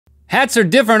Hats are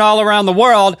different all around the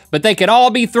world, but they could all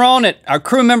be thrown at our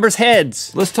crew members'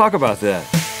 heads. Let's talk about that.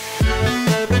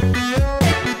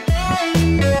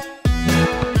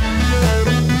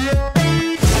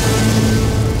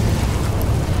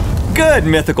 Good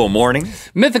Mythical Morning.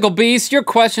 Mythical Beast, your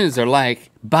questions are like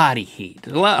body heat.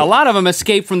 A lot of them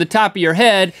escape from the top of your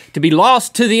head to be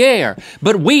lost to the air.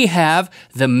 But we have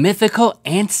the mythical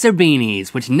answer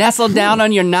beanies, which nestle down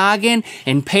on your noggin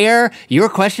and pair your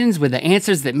questions with the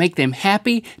answers that make them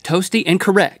happy, toasty, and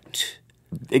correct.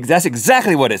 That's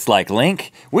exactly what it's like,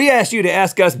 Link. We asked you to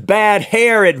ask us bad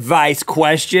hair advice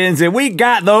questions, and we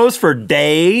got those for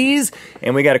days.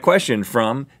 And we got a question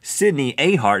from Sydney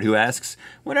Ahart, who asks,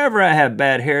 whenever I have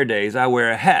bad hair days, I wear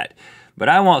a hat. But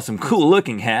I want some cool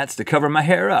looking hats to cover my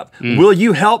hair up. Will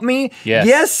you help me? Yes.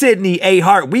 Yes, Sydney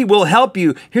Ahart, we will help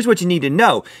you. Here's what you need to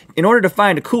know. In order to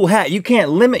find a cool hat, you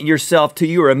can't limit yourself to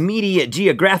your immediate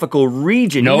geographical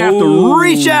region. No. You have to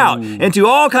reach out into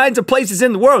all kinds of places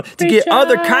in the world to get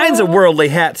other kinds of worldly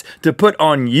hats to put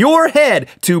on your head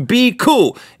to be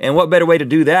cool. And what better way to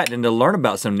do that than to learn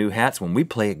about some new hats when we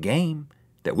play a game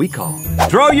that we call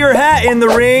Throw Your Hat in the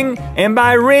Ring. And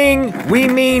by ring, we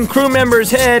mean crew member's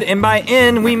head, and by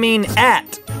in, we mean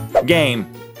at game.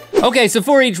 Okay, so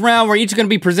for each round, we're each gonna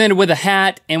be presented with a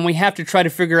hat, and we have to try to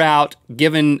figure out,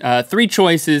 given 3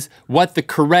 choices, what the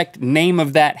correct name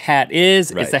of that hat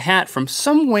is. Right. It's a hat from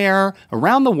somewhere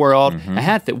around the world, a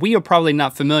hat that we are probably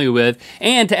not familiar with.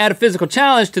 And to add a physical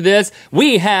challenge to this,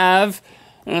 we have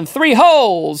 3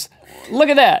 holes. Look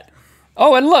at that.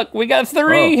 Oh, and look, we got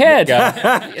 3 heads.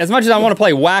 As much as I want to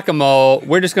play whack-a-mole,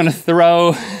 we're just gonna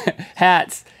throw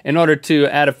hats in order to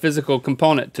add a physical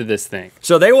component to this thing.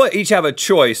 So they will each have a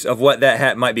choice of what that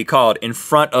hat might be called in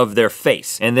front of their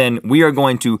face. And then we are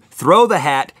going to throw the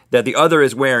hat that the other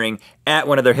is wearing at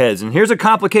one of their heads. And here's a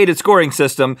complicated scoring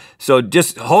system, so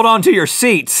just hold on to your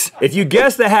seats. If you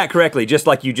guess the hat correctly, just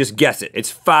like you just guess it, it's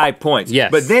 5 points.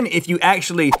 Yes. But then if you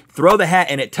actually throw the hat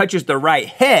and it touches the right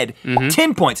head,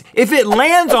 10 points. If it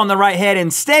lands on the right head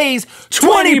and stays,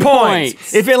 20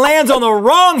 points. If it lands on the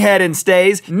wrong head and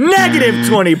stays, negative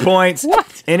 20 points.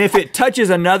 What? And if it touches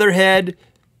another head,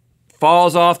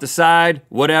 falls off the side,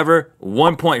 whatever,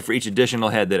 1 point for each additional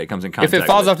head that it comes in contact with. If it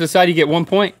falls off the side, you get 1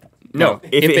 point? No,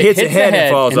 if it hits the head,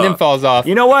 it falls off. And then falls off.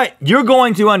 You know what? You're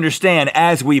going to understand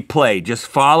as we play. Just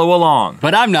follow along.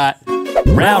 But I'm not.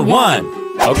 Round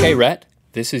 1. Okay, Rhett,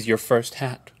 this is your first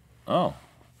hat. Oh.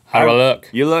 How do I look?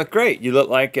 You look great. You look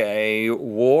like a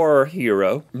war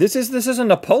hero. This is a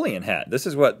Napoleon hat. This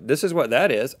is what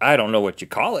that is. I don't know what you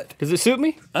call it. Does it suit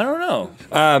me? I don't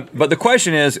know. But the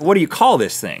question is, what do you call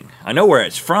this thing? I know where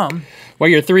it's from. Well,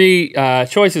 your 3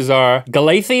 choices are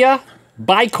Galathea,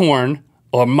 Bicorn,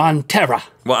 or Montera.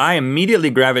 Well, I immediately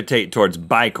gravitate towards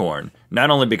bicorn, not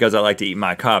only because I like to eat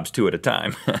my cobs 2 at a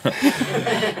time,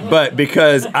 but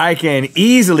because I can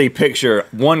easily picture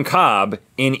 1 cob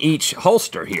in each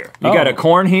holster here. You got a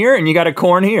corn here and you got a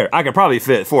corn here. I could probably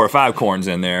fit 4 or 5 corns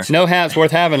in there. No hat's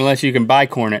worth having unless you can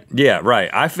bicorn it. Yeah, right.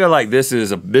 I feel like this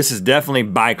is definitely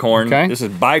bicorn. Okay. This is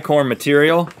bicorn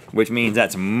material, which means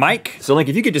that's Mike. So Link,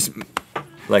 if you could just,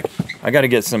 like, I gotta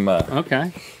get some,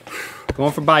 Okay.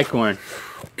 Going for bicorn.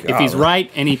 If he's right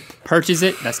and he perches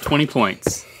it, that's 20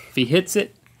 points. If he hits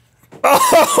it.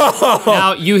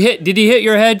 Now, did he hit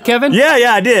your head, Kevin?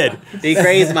 Yeah, I did. He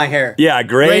grazed my hair. Yeah, I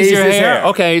grazed your his hair.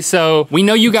 Okay, so we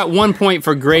know you got 1 point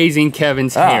for grazing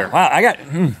Kevin's hair. Wow, I got,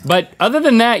 But other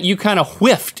than that, you kind of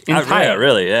whiffed entirely. Yeah,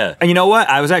 really, yeah. And you know what?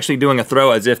 I was actually doing a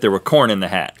throw as if there were corn in the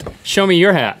hat. Show me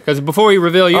your hat, because before we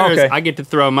reveal yours, Okay. I get to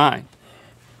throw mine.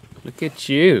 Look at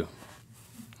you.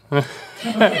 You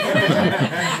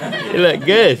look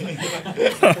good.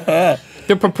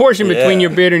 The proportion between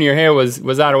your beard and your hair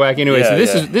was out of whack anyway, so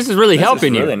this is really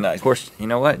helping you. Really nice. Of course, you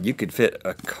know what? You could fit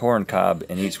a corn cob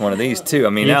in each one of these too. I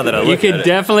mean, now that I look at it. You could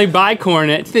definitely bicorn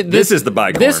it. This is the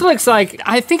bicorn. This looks like,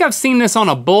 I think I've seen this on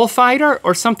a bullfighter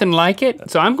or something like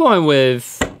it. So I'm going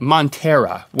with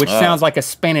Montera, which sounds like a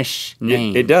Spanish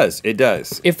name. It does, it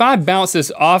does. If I bounce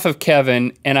this off of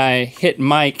Kevin and I hit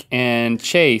Mike and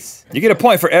Chase, you get a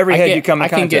point for every head you come in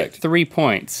contact. I can get 3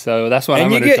 points, so that's what I'm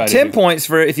gonna try to do. And you get 10 points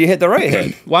for if you hit the right head.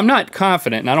 Well, I'm not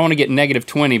confident, and I don't want to get negative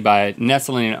 20 by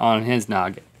nestling it on his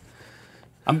noggin.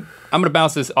 I'm gonna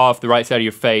bounce this off the right side of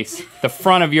your face, the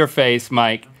front of your face,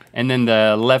 Mike, and then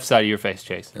the left side of your face,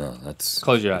 Chase. Oh, that's.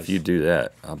 Close your eyes. If you do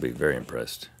that, I'll be very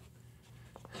impressed.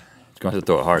 Going to have to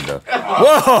throw it hard though.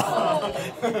 Whoa!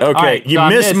 Okay, right, you so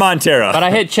missed Montera. But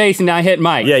I hit Chase and I hit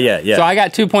Mike. Yeah. So I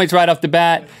got 2 points right off the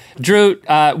bat. Drew,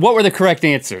 what were the correct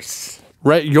answers?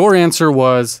 Rhett, your answer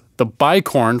was the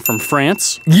bicorn from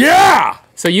France. Yeah!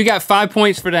 So you got 5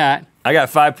 points for that. I got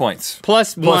 5 points.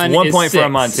 Plus one one is point for a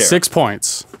 6. Montero. 6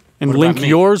 points. And What Link, about me?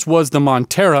 yours was the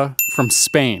Montera from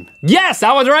Spain. Yes,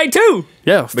 I was right too.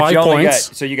 Yeah, But 5 you only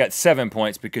points. so you got 7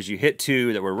 points because you hit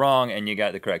 2 that were wrong and you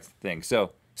got the correct thing.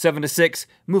 So 7 to 6,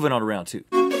 moving on to round 2.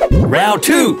 Round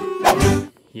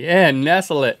 2. Yeah,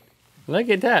 nestle it. Look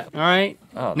at that. All right.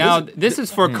 Oh, Now, this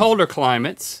is for colder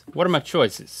climates. What are my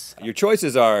choices? Your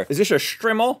choices are, is this a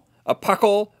strimmel, a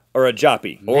puckle, or a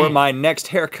joppy? Or Man. my next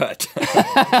haircut?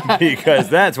 Because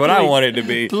that's what I want it to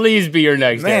be. Please be your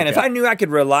next Man, if haircut. I knew I could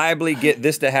reliably get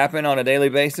this to happen on a daily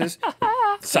basis,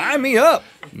 sign me up.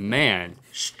 Man,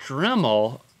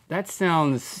 Strimmel, that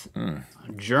sounds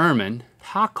German.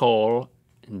 Packel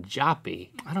and Joppy.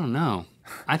 I don't know.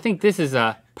 I think this is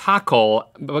a Packel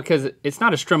because it's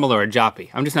not a Strimmel or a Joppy.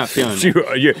 I'm just not feeling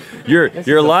it.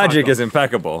 Your logic is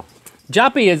impeccable.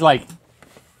 Joppy is like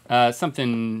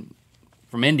something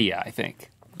from India, I think.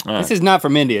 This is not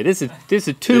from India. This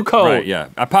is too cold. Right, yeah.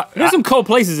 There's some cold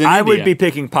places in I India. would be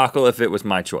picking Paco if it was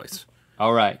my choice.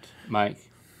 All right, Mike.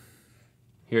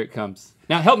 Here it comes.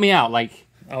 Now help me out. Like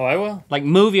I will.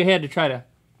 move your head to try to.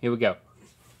 Here we go.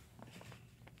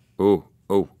 Oh.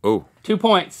 2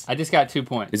 points. I just got 2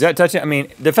 points. Is that touching? I mean,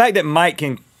 the fact that Mike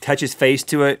can touch his face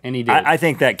to it, And he did. I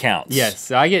think that counts. Yes,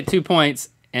 so I get 2 points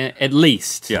at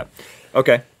least. Yeah.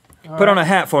 Okay. Put on a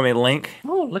hat for me, Link.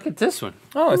 Oh, look at this one.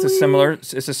 Oh, it's a similar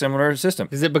system.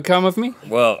 Does it become of me?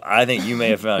 Well, I think you may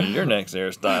have found your next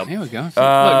hairstyle. Here we go.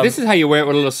 Look, this is how you wear it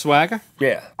with a little swagger.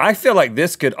 Yeah. I feel like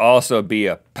this could also be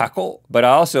a Packel, but I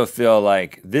also feel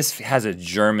like this has a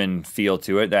German feel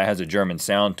to it, that has a German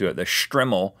sound to it, the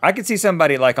Strimmel. I could see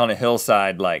somebody like on a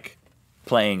hillside like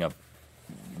playing a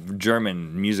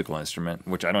German musical instrument,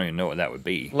 which I don't even know what that would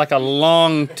be. Like a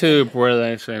long tube where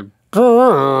they say,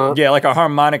 Yeah, like a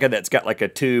harmonica that's got like a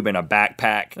tube and a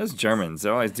backpack. Those Germans,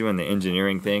 they're always doing the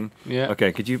engineering thing. Yeah.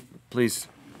 Okay, could you please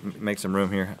make some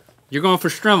room here? you're going for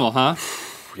Strimmel, huh?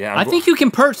 Yeah. I think you can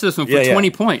perch this one for Yeah, yeah. 20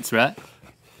 points, right?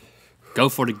 Go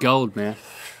for the gold, man.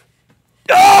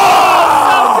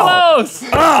 Close!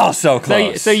 Oh, so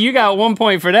close. So you got 1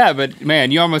 point for that, but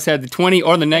man, you almost had the 20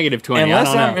 or the negative 20. I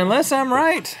don't know. Unless I'm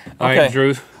right. All Okay. right,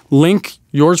 Drew. Link,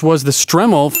 yours was the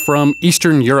Stremel from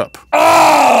Eastern Europe.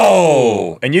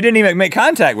 Oh! And you didn't even make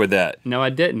contact with that. No, I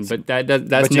didn't, but that's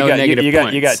But no negative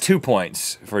points. you got 2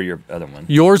 points for your other one.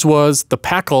 Yours was the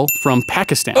Pakal from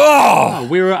Pakistan. Oh,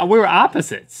 we were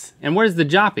opposites. And where's the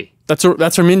Joppy?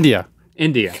 That's from India.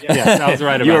 India. Yes, I was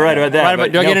right about You were right about that.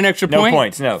 but Do I no- get an extra no point?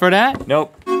 points, no. For that?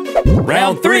 Nope.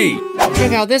 Round 3.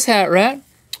 Check out this hat, Rhett.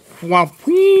 Wow,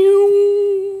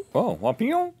 pew. Oh,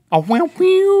 wampion. Wow,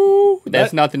 pew.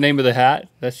 That's not the name of the hat.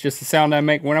 That's just the sound I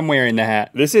make when I'm wearing the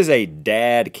hat. This is a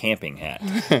dad camping hat.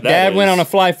 Dad went on a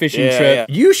fly fishing trip.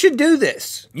 You should do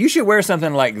this. You should wear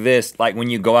something like this, like when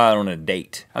you go out on a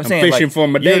date. I'm saying fishing like, for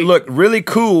my you date. look really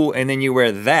cool, and then you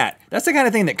wear that. That's the kind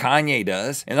of thing that Kanye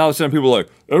does. And all of a sudden, people are like,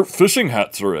 "Oh, fishing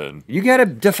hats are in." You gotta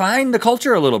define the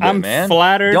culture a little bit, I'm man.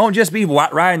 flattered. Don't just be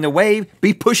riding the wave.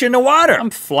 Be pushing the water. I'm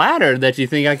flattered that you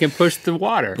think I can push the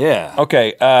water. Yeah.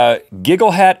 Okay.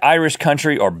 Giggle hat, Irish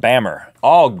country, or Bammer.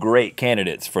 All great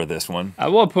candidates for this one. I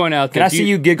will point out that Can I see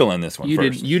you giggle in this one you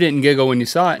first? you didn't giggle when you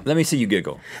saw it. Let me see you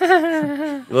giggle.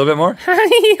 A little bit more?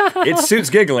 It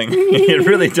suits giggling. It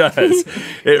really does.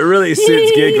 It really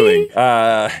suits giggling.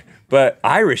 But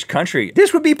Irish country,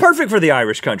 this would be perfect for the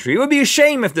Irish country. It would be a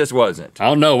shame if this wasn't. I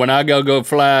don't know. When I go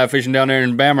fly fishing down there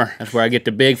in Bammer, that's where I get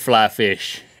the big fly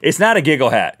fish. It's not a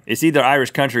giggle hat. It's either Irish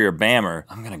country or Bammer.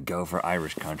 I'm gonna go for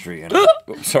Irish country. And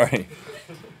oops, sorry.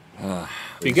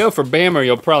 If you go for Bammer,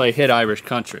 you'll probably hit Irish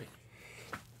country.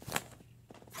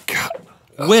 God.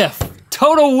 Whiff.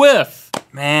 Total whiff.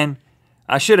 Man,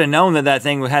 I should have known that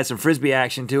thing had some frisbee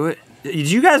action to it.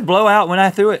 Did you guys blow out when I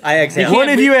threw it? I exhaled. One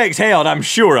of you exhaled, I'm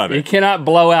sure of You it. cannot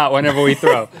blow out whenever we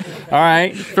throw. All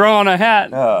right, throw on a hat.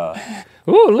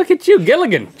 Ooh, look at you,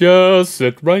 Gilligan. Just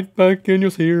sit right back and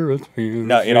you'll hear us.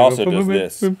 No, it also does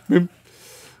this.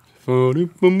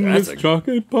 That's a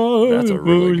chocolate pie. That's a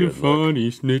really good look.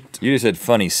 funny snit. You just said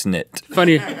funny snit.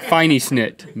 Funny, finey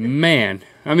snit. Man,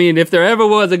 I mean, if there ever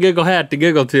was a giggle hat to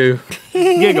giggle to,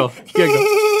 giggle.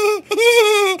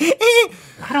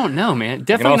 I don't know, man.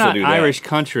 Definitely also not do that. Irish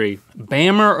country.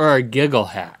 Bammer or a giggle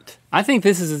hat? I think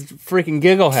this is a freaking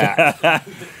giggle hat.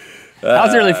 I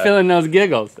was really feeling those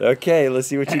giggles. Okay, let's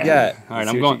see what you got. All right,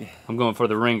 I'm going for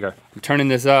the ringer. I'm turning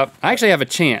this up. I actually have a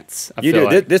chance. I You feel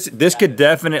do. like. This could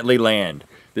definitely land.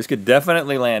 This could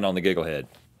definitely land on the giggle head.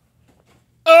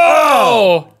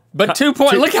 Oh! But 2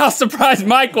 points. Look how surprised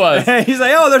Mike was. He's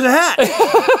like, oh, there's a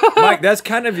hat. Mike, that's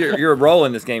kind of your role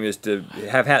in this game is to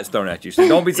have hats thrown at you. So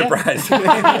don't be surprised.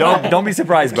 don't be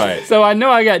surprised by it. So I know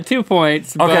I got 2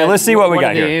 points. Okay, let's see what we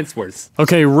got here. The answers.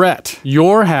 Okay, Rhett,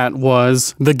 your hat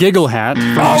was the Giggle Hat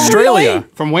from Australia. Really?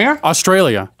 From where?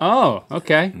 Australia. Oh,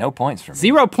 okay. No points for me.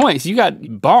 0 points. You got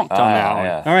bonked on that one.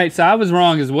 Yeah. All right, so I was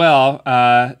wrong as well.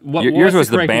 Yours was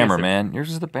the correct Bammer, answer? man. Yours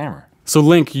was the Bammer. So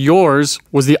Link, yours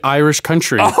was the Irish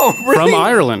country from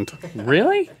Ireland.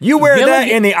 Really? You wear that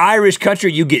in the Irish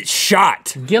country, you get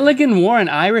shot. Gilligan wore an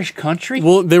Irish country?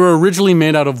 Well, they were originally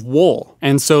made out of wool,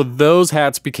 and so those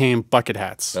hats became bucket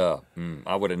hats. Oh,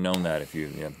 I would have known that if you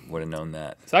would have known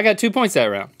that. So I got 2 points that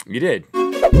round. You did.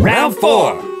 Round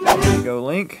 4. There you go,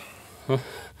 Link.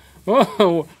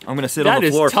 Whoa. I'm gonna sit on the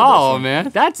floor That is tall, for this one. man.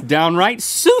 That's downright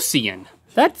Seussian.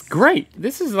 That's great.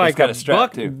 This is like got a a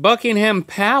strap, too. Buckingham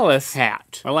Palace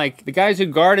hat. Or like the guys who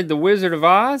guarded the Wizard of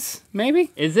Oz,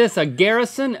 maybe? Is this a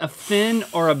garrison, a fin,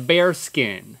 or a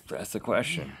bearskin? That's the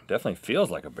question. Definitely feels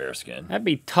like a bearskin. That'd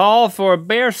be tall for a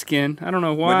bearskin. I don't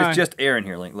know why. But it's just air in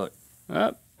here, Link. Look.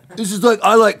 This is like,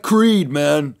 I like Creed,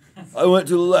 man. I went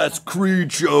to the last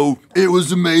Creed show. It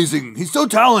was amazing. He's so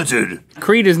talented.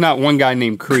 Creed is not one guy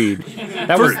named Creed.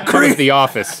 That was The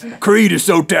Office. Creed is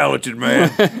so talented,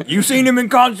 man. You seen him in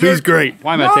concert? He's great.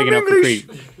 Why am I taking up for Creed?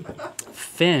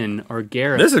 Finn or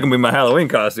Garrett? This is gonna be my Halloween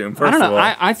costume, first I don't of know.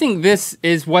 all. I think this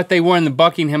is what they wore in the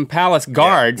Buckingham Palace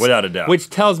Guards. without a doubt. Which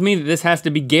tells me that this has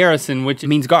to be garrison, which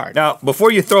means guard. Now,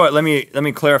 before you throw it, let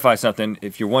me clarify something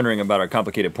if you're wondering about our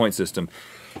complicated point system.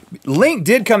 Link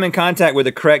did come in contact with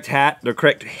the correct hat, the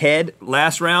correct head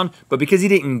last round, but because he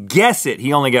didn't guess it,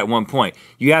 he only got 1 point.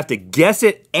 You have to guess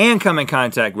it and come in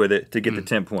contact with it to get the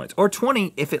 10 points, or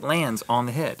 20 if it lands on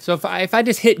the head. So if I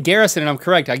just hit garrison and I'm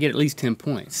correct, I get at least 10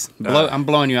 points. I'm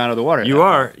blowing you out of the water. You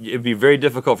are. It'd be very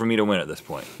difficult for me to win at this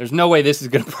point. There's no way this is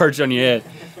gonna perch on your head.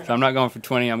 So I'm not going for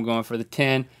 20, I'm going for the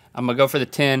 10. I'm gonna go for the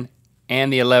 10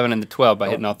 and the 11 and the 12 by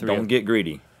hitting all three. Don't get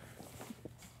greedy.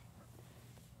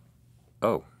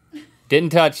 Oh.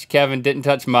 Didn't touch Kevin, didn't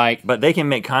touch Mike. But they can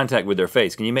make contact with their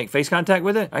face. Can you make face contact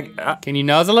with it? Can you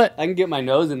nuzzle it? I can get my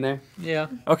nose in there. Yeah.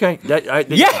 Okay,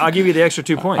 Yeah! I'll give you the extra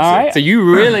 2 points. All right, so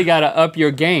you really gotta up your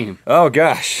game. Oh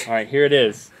gosh. All right, here it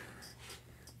is.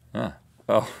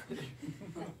 Oh.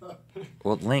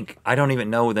 Well, Link, I don't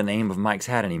even know the name of Mike's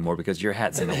hat anymore because your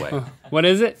hat's in the way. What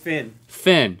is it? Finn.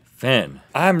 Finn. Finn.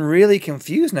 I'm really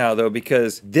confused now though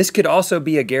because this could also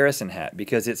be a garrison hat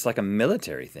because it's like a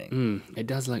military thing. It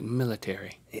does look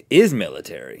military. It is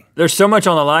military. There's so much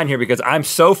on the line here because I'm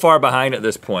so far behind at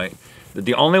this point that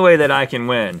the only way that I can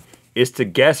win is to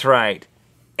guess right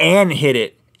and hit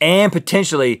it and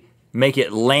potentially make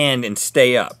it land and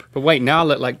stay up. But wait, now I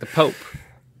look like the Pope.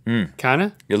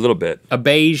 Kinda? A little bit. A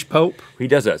beige Pope? He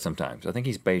does that sometimes. I think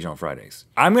he's beige on Fridays.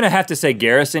 I'm gonna have to say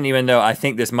garrison, even though I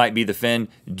think this might be the Finn,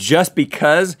 just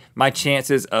because my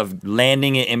chances of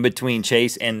landing it in between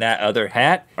Chase and that other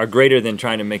hat are greater than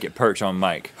trying to make it perch on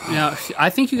Mike. Now, I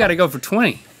think you gotta go for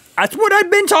 20. That's what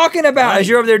I've been talking about as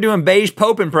you're over there doing beige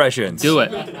Pope impressions. Do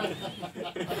it.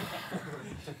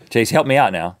 Chase, help me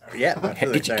out now. Yeah.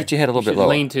 Get your head a little bit lower.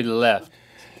 Lean to the left.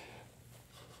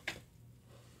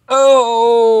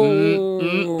 Oh!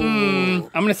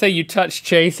 I'm gonna say you touched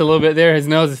Chase a little bit there. His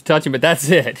nose is touching, but that's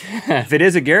it. If it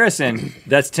is a garrison,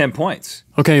 that's 10 points.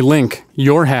 Okay, Link,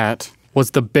 your hat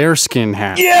was the bearskin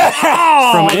hat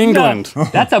Yeah! from England.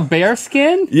 That's a bear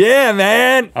skin? Yeah,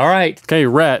 man! All right. Okay,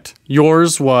 Rhett,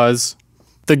 yours was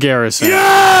the garrison.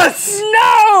 Yes!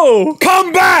 No!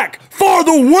 Come back for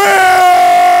the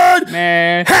win!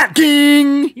 Man, Hat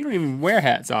King! you don't even wear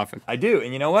hats often. I do,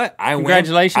 and you know what?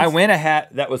 Congratulations. I win a hat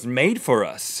that was made for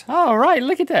us. All right,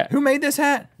 look at that. Who made this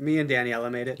hat? Me and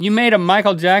Daniela made it. You made a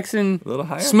Michael Jackson little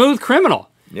higher? smooth criminal.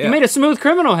 Yeah. You made a smooth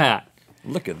criminal hat.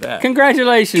 Look at that.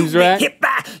 Congratulations, Rhett. Hit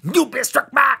by, you been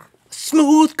struck by.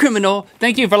 Smooth criminal.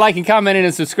 Thank you for liking, commenting,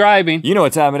 and subscribing. You know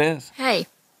what time it is. Hey,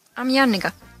 I'm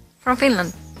Jannica from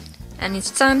Finland, and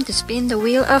it's time to spin the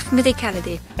wheel of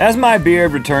mythicality. As my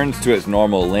beard returns to its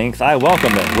normal length, I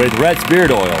welcome it with Rhett's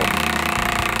Beard Oil.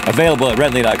 Available at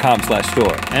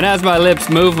redley.com/store. And as my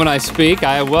lips move when I speak,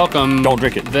 I welcome Don't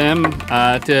drink it. them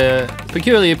to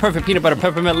Peculiarly Perfect Peanut Butter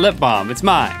Peppermint Lip Balm. It's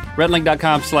mine.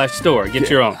 redlink.com/store.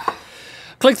 Get your own.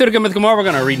 Click through to Good Mythical More. We're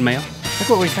going to read mail. Look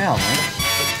what we found, man.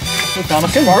 We found a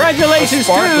Congratulations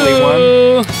sparkly to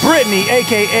one. Brittany,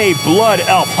 a.k.a. Blood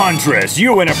Elf Huntress.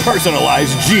 You win a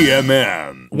personalized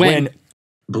GMM. Wynne.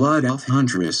 Blood Elf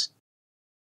Huntress.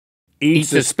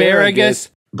 Eats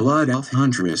asparagus. Blood Elf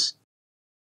Huntress.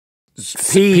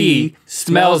 P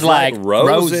smells like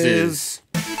roses.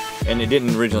 And it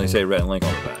didn't originally say Rhett Link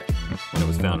on the back. when it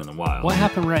was found in the wild. What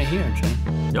happened right here, Jay?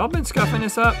 Y'all been scuffing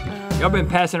this up? Y'all been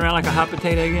passing around like a hot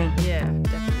potato again? Yeah,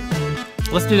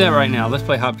 definitely. Let's do that right now. Let's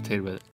play hot potato with it.